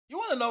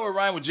wanna know what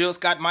rhyme with Jill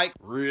Scott, Mike?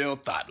 Real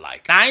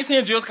thought-like. Now, I ain't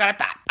saying Jill Scott a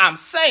thought. I'm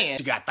saying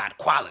she got thought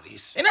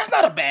qualities. And that's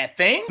not a bad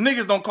thing.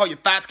 Niggas don't call you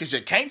thoughts cause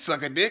you can't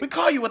suck a dick. We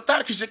call you a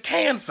thought cause you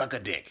can suck a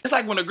dick. It's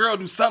like when a girl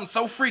do something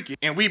so freaky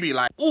and we be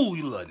like, ooh,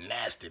 you little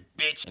nasty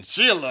bitch. And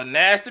she a little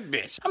nasty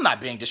bitch. I'm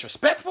not being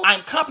disrespectful.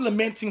 I'm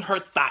complimenting her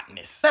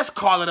thoughtness. Let's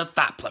call it a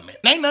thoughtpliment.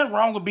 Ain't nothing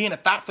wrong with being a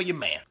thought for your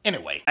man.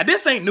 Anyway, now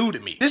this ain't new to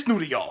me. This new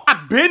to y'all.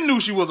 I been knew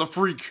she was a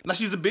freak. Now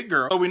she's a big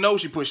girl, so we know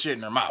she put shit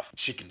in her mouth.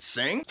 She can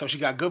sing, so she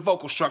got good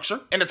vocal structure.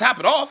 And to top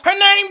it off, her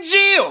name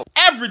Jill.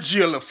 Every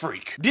Jill a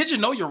freak. Did you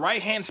know your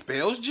right hand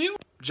spells Jill?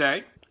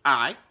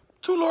 J-I,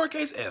 2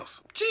 lowercase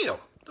L's. Jill.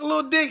 A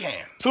little dick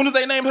hand. Soon as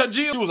they named her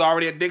Jill, she was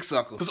already a dick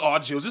sucker. Cause all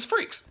Jills is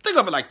freaks. Think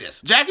of it like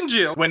this. Jack and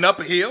Jill went up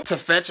a hill to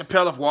fetch a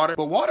pail of water,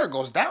 but water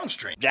goes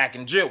downstream. Jack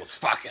and Jill was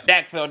fucking.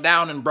 Jack fell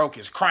down and broke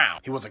his crown.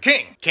 He was a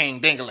king. King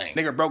Dingaling.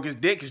 Nigga broke his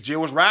dick cause Jill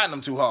was riding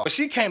him too hard. But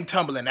she came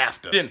tumbling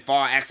after. Didn't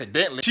fall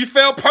accidentally. She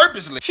fell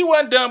purposely. She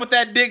wasn't done with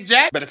that dick,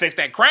 Jack. Better fix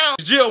that crown.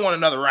 Jill won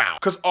another round.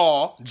 Cause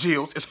all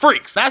Jills is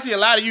freaks. Now I see a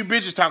lot of you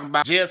bitches talking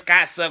about Jill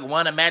Scott suck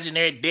one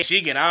imaginary dick.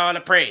 She get all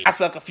the praise. I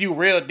suck a few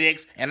real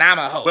dicks and I'm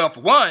a hoe. Well, for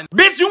one,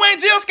 bitch, you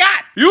ain't Jill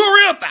Scott. You a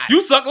real thought. You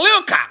suck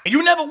lil cock, and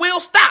you never will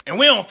stop, and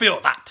we don't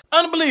feel that.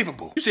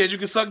 Unbelievable. You said you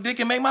could suck dick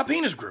and make my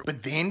penis grow,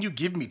 but then you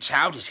give me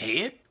childish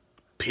head?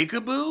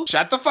 Peekaboo?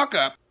 Shut the fuck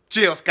up.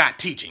 Jill Scott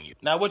teaching you.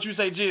 Now what you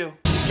say, Jill?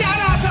 Shout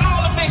out to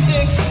all the big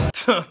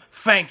dicks.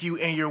 Thank you,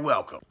 and you're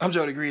welcome. I'm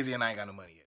Jody Greasy, and I ain't got no money yet.